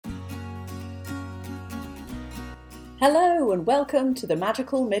Hello and welcome to the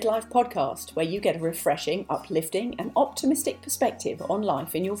Magical Midlife Podcast, where you get a refreshing, uplifting and optimistic perspective on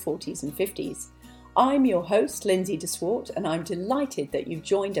life in your 40s and 50s. I'm your host, Lindsay de Swart, and I'm delighted that you've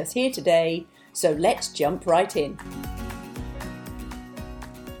joined us here today, so let's jump right in.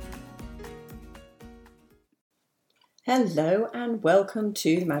 Hello and welcome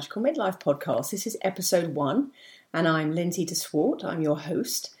to the Magical Midlife Podcast. This is episode 1 and I'm Lindsay de Swart, I'm your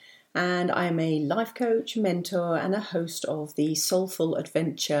host. And I am a life coach, mentor and a host of the Soulful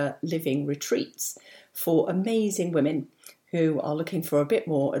Adventure Living Retreats for amazing women who are looking for a bit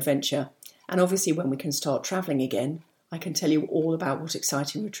more adventure. And obviously when we can start travelling again, I can tell you all about what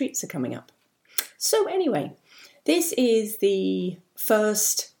exciting retreats are coming up. So anyway, this is the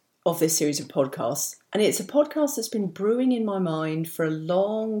first of this series of podcasts, and it's a podcast that's been brewing in my mind for a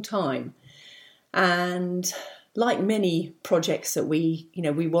long time. And like many projects that we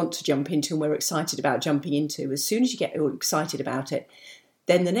want to jump into and we're excited about jumping into, as soon as you get excited about it,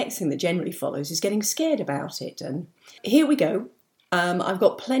 then the next thing that generally follows is getting scared about it. And here we go. I've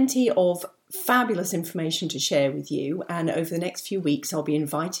got plenty of fabulous information to share with you. And over the next few weeks, I'll be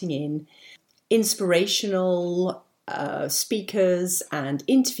inviting in inspirational speakers and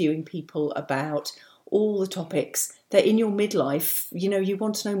interviewing people about all the topics that in your midlife, you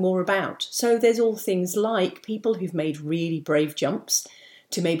want to know more about. So there's all things like people who've made really brave jumps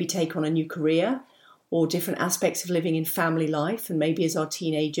to maybe take on a new career, or different aspects of living in family life. And maybe as our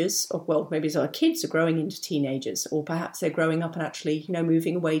teenagers, or maybe as our kids are growing into teenagers, or perhaps they're growing up and actually,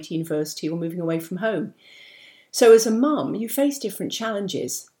 moving away to university or moving away from home. So as a mum, you face different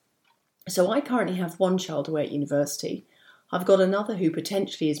challenges. So I currently have one child away at university. I've got another who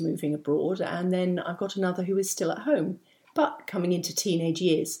potentially is moving abroad, and then I've got another who is still at home, but coming into teenage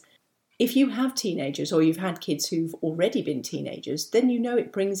years. If you have teenagers or you've had kids who've already been teenagers, then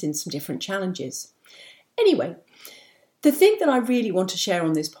it brings in some different challenges. Anyway, the thing that I really want to share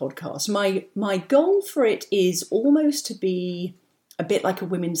on this podcast, my goal for it is almost to be a bit like a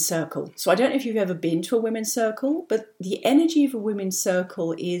women's circle. So I don't know if you've ever been to a women's circle, but the energy of a women's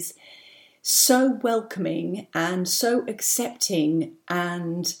circle is so welcoming and so accepting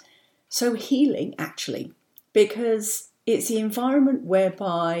and so healing, actually, because it's the environment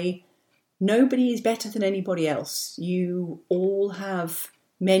whereby nobody is better than anybody else. You all have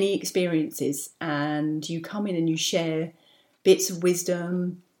many experiences and you come in and you share bits of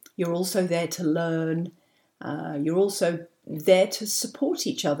wisdom. You're also there to learn. You're also there to support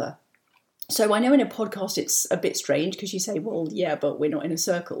each other. So I know in a podcast it's a bit strange because you say, well, yeah, but we're not in a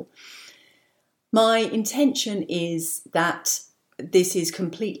circle. My intention is that this is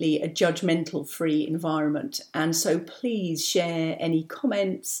completely a judgmental-free environment. And so please share any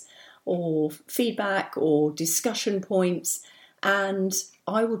comments or feedback or discussion points. And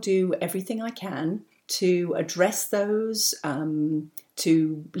I will do everything I can to address those,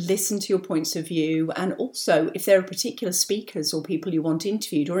 to listen to your points of view. And also, if there are particular speakers or people you want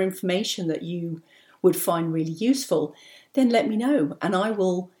interviewed or information that you would find really useful, then let me know. And I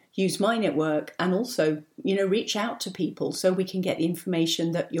will use my network and also, reach out to people so we can get the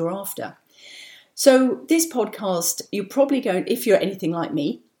information that you're after. So this podcast, you're probably going, if you're anything like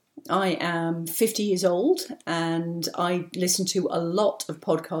me, I am 50 years old and I listen to a lot of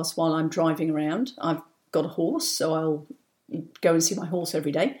podcasts while I'm driving around. I've got a horse, so I'll go and see my horse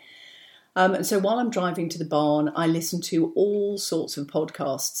every day. And so while I'm driving to the barn, I listen to all sorts of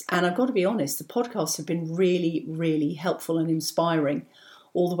podcasts. And I've got to be honest, the podcasts have been really, really helpful and inspiring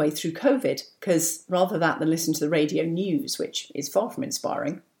all the way through COVID, because rather than listen to the radio news, which is far from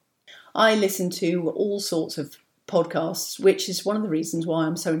inspiring, I listen to all sorts of podcasts, which is one of the reasons why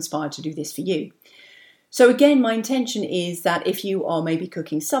I'm so inspired to do this for you. So again, my intention is that if you are maybe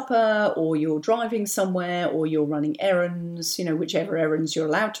cooking supper or you're driving somewhere or you're running errands, whichever errands you're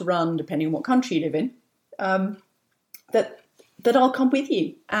allowed to run, depending on what country you live in, that I'll come with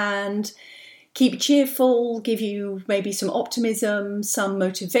you and keep cheerful, give you maybe some optimism, some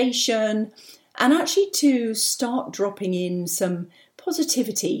motivation, and actually to start dropping in some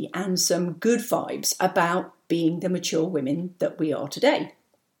positivity and some good vibes about being the mature women that we are today.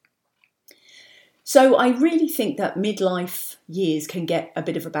 So I really think that midlife years can get a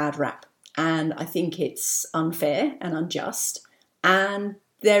bit of a bad rap, and I think it's unfair and unjust, and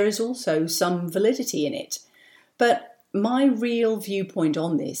there is also some validity in it. But my real viewpoint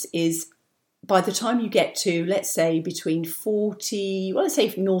on this is, by the time you get to, let's say, between 40, let's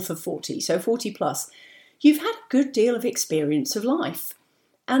say north of 40, so 40 plus, you've had a good deal of experience of life.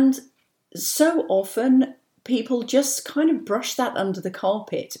 And so often people just kind of brush that under the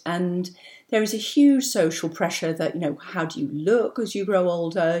carpet and there is a huge social pressure that, how do you look as you grow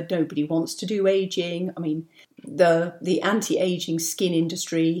older? Nobody wants to do aging. I mean, the anti-aging skin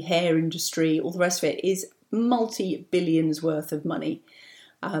industry, hair industry, all the rest of it is multi-billions worth of money.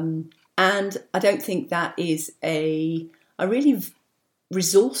 And I don't think that is a really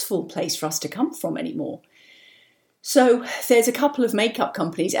resourceful place for us to come from anymore. So there's a couple of makeup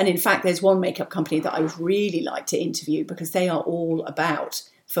companies, and in fact there's one makeup company that I would really like to interview, because they are all about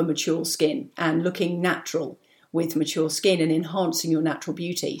for mature skin and looking natural with mature skin and enhancing your natural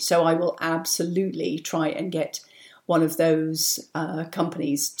beauty. So I will absolutely try and get one of those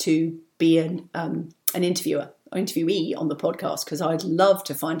companies to be an interviewer or interviewee on the podcast, because I'd love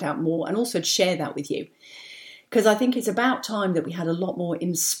to find out more and also to share that with you. Because I think it's about time that we had a lot more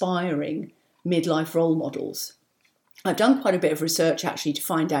inspiring midlife role models. I've done quite a bit of research actually to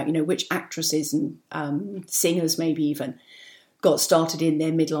find out, which actresses and singers maybe even got started in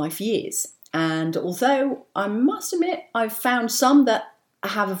their midlife years. And although I must admit I've found some that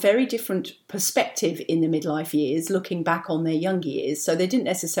have a very different perspective in the midlife years, looking back on their young years. So they didn't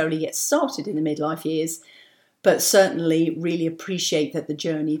necessarily get started in the midlife years, but certainly really appreciate that the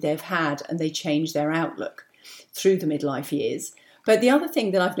journey they've had, and they change their outlook through the midlife years. But the other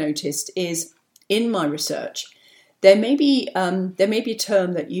thing that I've noticed is in my research, there is a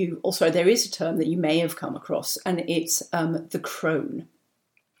term that you may have come across, and it's the crone.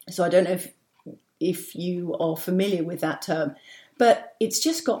 So I don't know if you are familiar with that term, but it's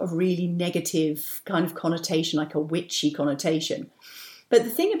just got a really negative kind of connotation, like a witchy connotation. But the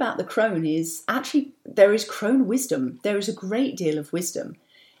thing about the crone is actually there is crone wisdom. There is a great deal of wisdom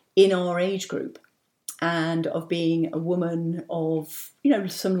in our age group, and of being a woman of,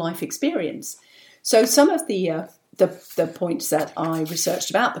 some life experience. So some of the points that I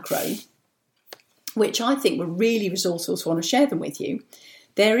researched about the crone, which I think were really resourceful, so I want to share them with you.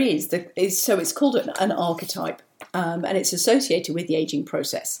 So it's called an archetype, and it's associated with the aging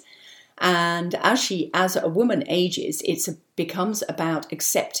process. And as a woman ages, it becomes about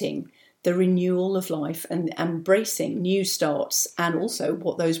accepting the renewal of life and embracing new starts, and also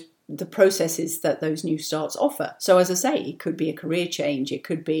the processes that those new starts offer. So as I say, it could be a career change. It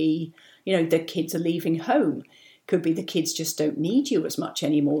could be, the kids are leaving home. It could be the kids just don't need you as much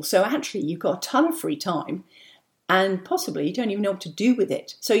anymore. So actually you've got a ton of free time, and possibly you don't even know what to do with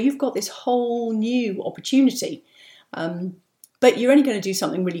it. So you've got this whole new opportunity. But you're only going to do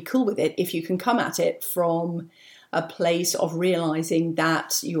something really cool with it if you can come at it from a place of realising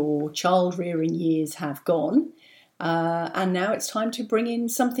that your child rearing years have gone. And now it's time to bring in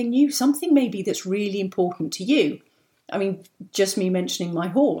something new, something maybe that's really important to you. I mean, just me mentioning my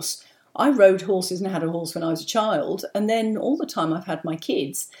horse. I rode horses and had a horse when I was a child. And then all the time I've had my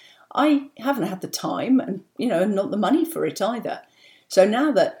kids, I haven't had the time and, not the money for it either. So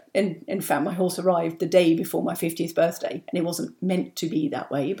now that, in fact, my horse arrived the day before my 50th birthday, and it wasn't meant to be that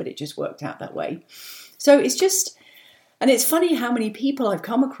way, but it just worked out that way. So and it's funny how many people I've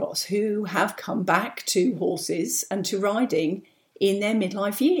come across who have come back to horses and to riding in their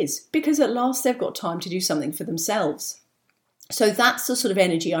midlife years, because at last they've got time to do something for themselves. So that's the sort of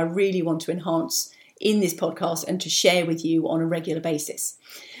energy I really want to enhance in this podcast and to share with you on a regular basis.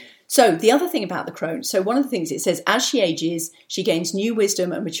 So the other thing about the crone, so one of the things it says, as she ages, she gains new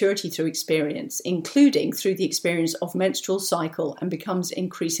wisdom and maturity through experience, including through the experience of menstrual cycle, and becomes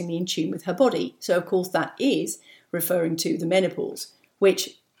increasingly in tune with her body. So of course that is referring to the menopause,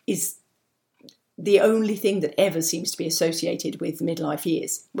 which is the only thing that ever seems to be associated with midlife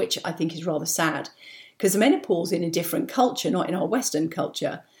years, which I think is rather sad, because the menopause in a different culture, not in our Western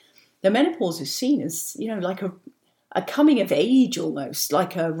culture, the menopause is seen as, like a coming of age almost,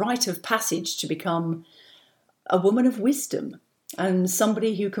 like a rite of passage to become a woman of wisdom and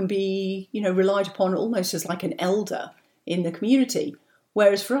somebody who can be, relied upon almost as like an elder in the community.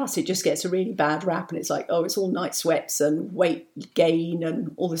 Whereas for us, it just gets a really bad rap, and it's like, oh, it's all night sweats and weight gain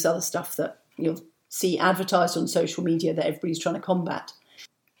and all this other stuff that you'll see advertised on social media that everybody's trying to combat.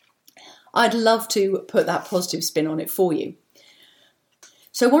 I'd love to put that positive spin on it for you.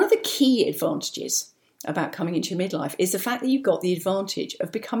 So one of the key advantages about coming into your midlife is the fact that you've got the advantage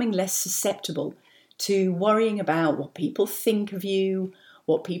of becoming less susceptible to worrying about what people think of you,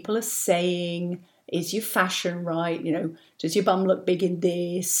 what people are saying, is your fashion right, does your bum look big in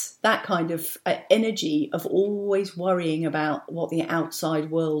this, that kind of energy of always worrying about what the outside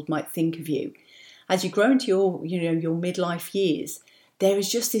world might think of you. As you grow into your midlife years, there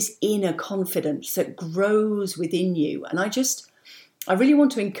is just this inner confidence that grows within you. And I really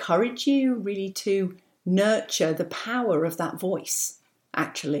want to encourage you really to nurture the power of that voice,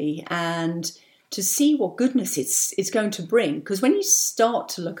 actually, and to see what goodness it's going to bring. Because when you start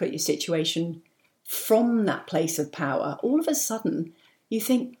to look at your situation from that place of power, all of a sudden you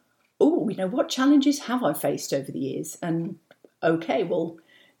think, oh, what challenges have I faced over the years? And okay, well,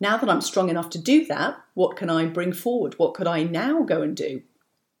 now that I'm strong enough to do that, what can I bring forward? What could I now go and do?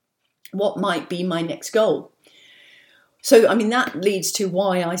 What might be my next goal? So, that leads to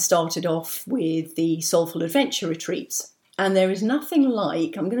why I started off with the Soulful Adventure retreats. And there is nothing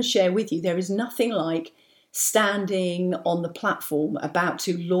like, I'm going to share with you, there is nothing like standing on the platform about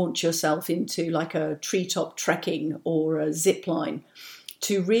to launch yourself into like a treetop trekking or a zip line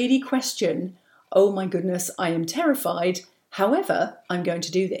to really question, oh my goodness, I am terrified. However, I'm going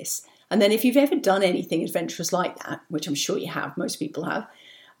to do this. And then if you've ever done anything adventurous like that, which I'm sure you have, most people have,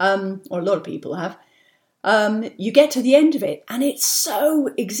 or a lot of people have, you get to the end of it and it's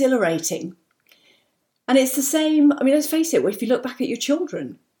so exhilarating. And it's the same, let's face it, if you look back at your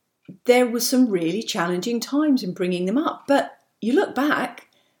children, there were some really challenging times in bringing them up. But you look back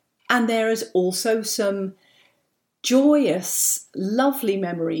and there is also some joyous, lovely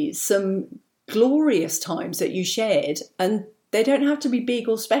memories, some glorious times that you shared. And they don't have to be big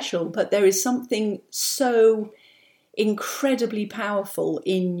or special, but there is something so incredibly powerful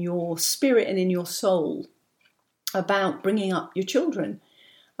in your spirit and in your soul about bringing up your children.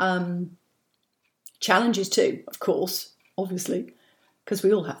 Challenges too, of course, obviously, because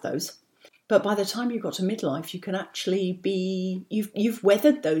we all have those. But by the time you got to midlife, you can actually be, you've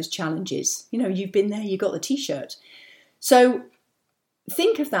weathered those challenges. You've been there, you got the t-shirt. So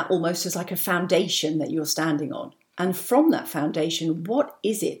think of that almost as like a foundation that you're standing on. And from that foundation, what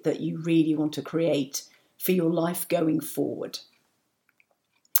is it that you really want to create for your life going forward?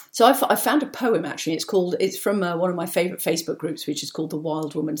 So I found a poem, actually. It's from one of my favourite Facebook groups, which is called the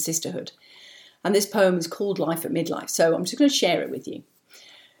Wild Woman Sisterhood. And this poem is called Life at Midlife. So I'm just going to share it with you.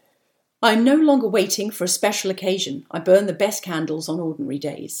 I'm no longer waiting for a special occasion. I burn the best candles on ordinary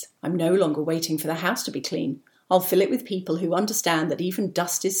days. I'm no longer waiting for the house to be clean. I'll fill it with people who understand that even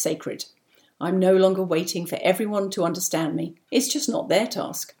dust is sacred. I'm no longer waiting for everyone to understand me. It's just not their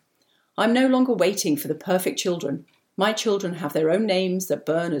task. I'm no longer waiting for the perfect children. My children have their own names that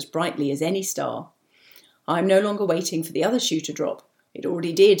burn as brightly as any star. I'm no longer waiting for the other shoe to drop. It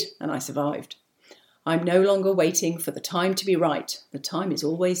already did, and I survived. I'm no longer waiting for the time to be right. The time is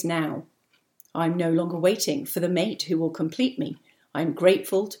always now. I'm no longer waiting for the mate who will complete me. I'm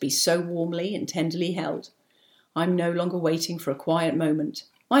grateful to be so warmly and tenderly held. I'm no longer waiting for a quiet moment.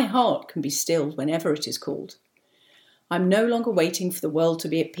 My heart can be stilled whenever it is called. I'm no longer waiting for the world to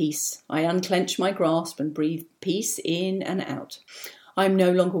be at peace. I unclench my grasp and breathe peace in and out. I'm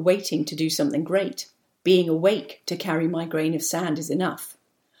no longer waiting to do something great. Being awake to carry my grain of sand is enough.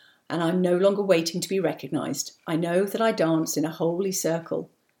 And I'm no longer waiting to be recognised. I know that I dance in a holy circle,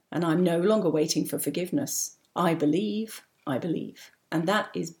 and I'm no longer waiting for forgiveness. I believe, I believe. And that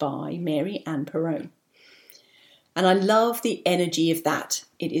is by Mary Ann Perron. And I love the energy of that.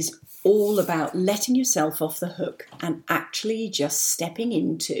 It is all about letting yourself off the hook and actually just stepping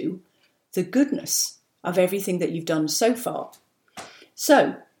into the goodness of everything that you've done so far.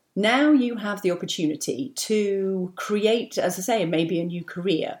 So now you have the opportunity to create, as I say, maybe a new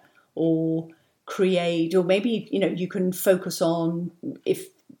career, or maybe, you can focus on, if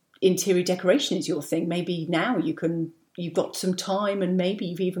interior decoration is your thing, maybe now you've got some time and maybe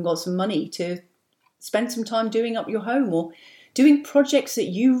you've even got some money to spend some time doing up your home or doing projects that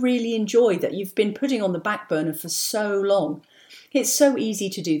you really enjoy, that you've been putting on the back burner for so long. It's so easy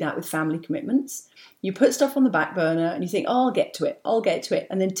to do that with family commitments. You put stuff on the back burner and you think, oh, I'll get to it.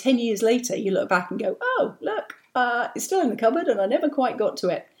 And then 10 years later, you look back and go, oh, look, it's still in the cupboard and I never quite got to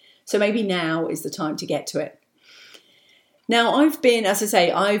it. So maybe now is the time to get to it. Now, I've been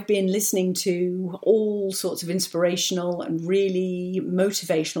listening to all sorts of inspirational and really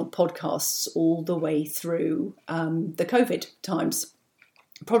motivational podcasts all the way through the COVID times,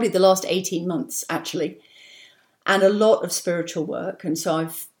 probably the last 18 months, actually, and a lot of spiritual work. And so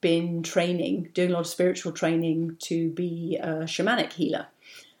I've been doing a lot of spiritual training to be a shamanic healer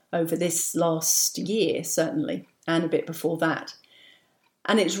over this last year, certainly, and a bit before that.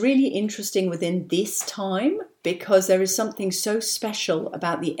 And it's really interesting within this time because there is something so special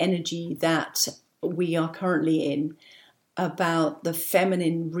about the energy that we are currently in, about the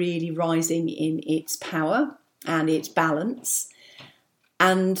feminine really rising in its power and its balance.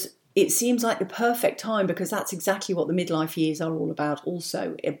 And it seems like the perfect time because that's exactly what the midlife years are all about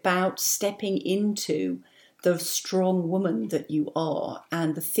also, about stepping into the strong woman that you are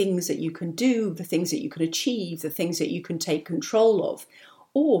and the things that you can do, the things that you can achieve, the things that you can take control of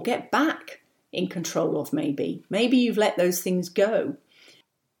or get back in control of maybe. Maybe you've let those things go.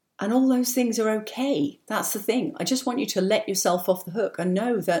 And all those things are okay. That's the thing. I just want you to let yourself off the hook and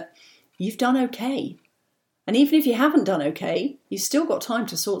know that you've done okay. And even if you haven't done okay, you've still got time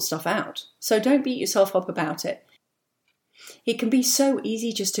to sort stuff out. So don't beat yourself up about it. It can be so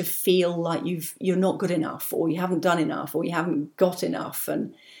easy just to feel like you're not good enough, or you haven't done enough, or you haven't got enough.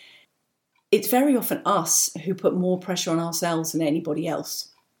 And it's very often us who put more pressure on ourselves than anybody else.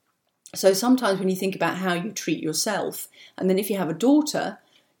 So sometimes when you think about how you treat yourself, and then if you have a daughter,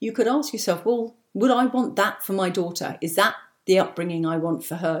 you could ask yourself, well, would I want that for my daughter? Is that the upbringing I want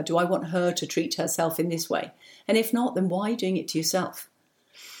for her? Do I want her to treat herself in this way? And if not, then why are you doing it to yourself?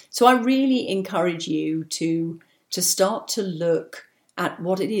 So I really encourage you to start to look at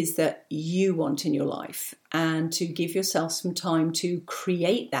what it is that you want in your life and to give yourself some time to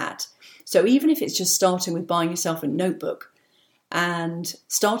create that. So even if it's just starting with buying yourself a notebook and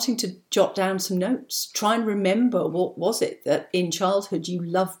starting to jot down some notes, try and remember what was it that in childhood you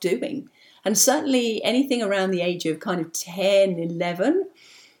loved doing. And certainly anything around the age of kind of 10, 11,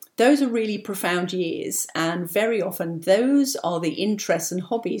 those are really profound years. And very often those are the interests and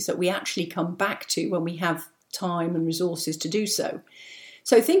hobbies that we actually come back to when we have time and resources to do so.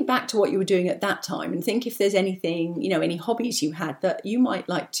 So think back to what you were doing at that time and think if there's anything, any hobbies you had that you might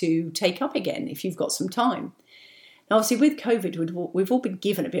like to take up again if you've got some time. Now, obviously with COVID, we've all been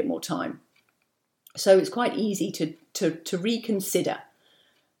given a bit more time. So it's quite easy to reconsider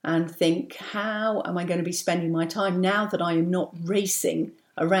and think, how am I going to be spending my time now that I am not racing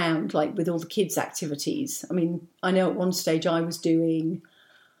around like with all the kids' activities? I mean, I know at one stage I was doing,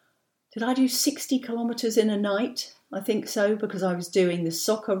 did I do 60 kilometres in a night? I think so, because I was doing the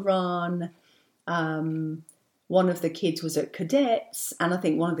soccer run. One of the kids was at cadets, and I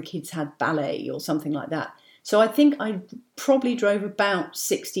think one of the kids had ballet or something like that. So I think I probably drove about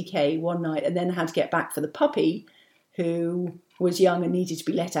 60k one night and then had to get back for the puppy who was young and needed to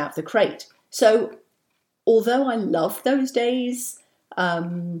be let out of the crate. So although I love those days,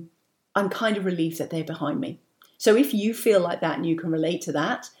 I'm kind of relieved that they're behind me. So if you feel like that and you can relate to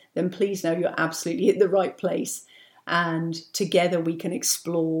that, then please know you're absolutely in the right place. And together we can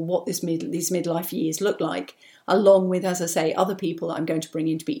explore what these midlife years look like, along with, as I say, other people that I'm going to bring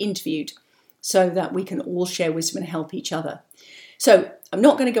in to be interviewed, so that we can all share wisdom and help each other. So I'm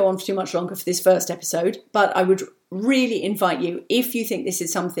not going to go on for too much longer for this first episode, but I would really invite you, if you think this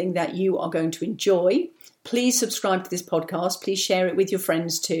is something that you are going to enjoy, please subscribe to this podcast. Please share it with your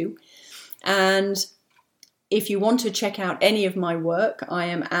friends too. And if you want to check out any of my work, I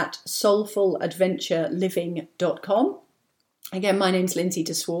am at soulfuladventureliving.com. Again, my name's Lindsay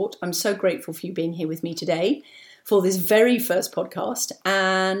de Swart. I'm so grateful for you being here with me today for this very first podcast,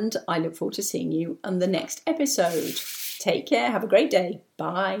 and I look forward to seeing you on the next episode. Take care. Have a great day.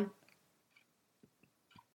 Bye.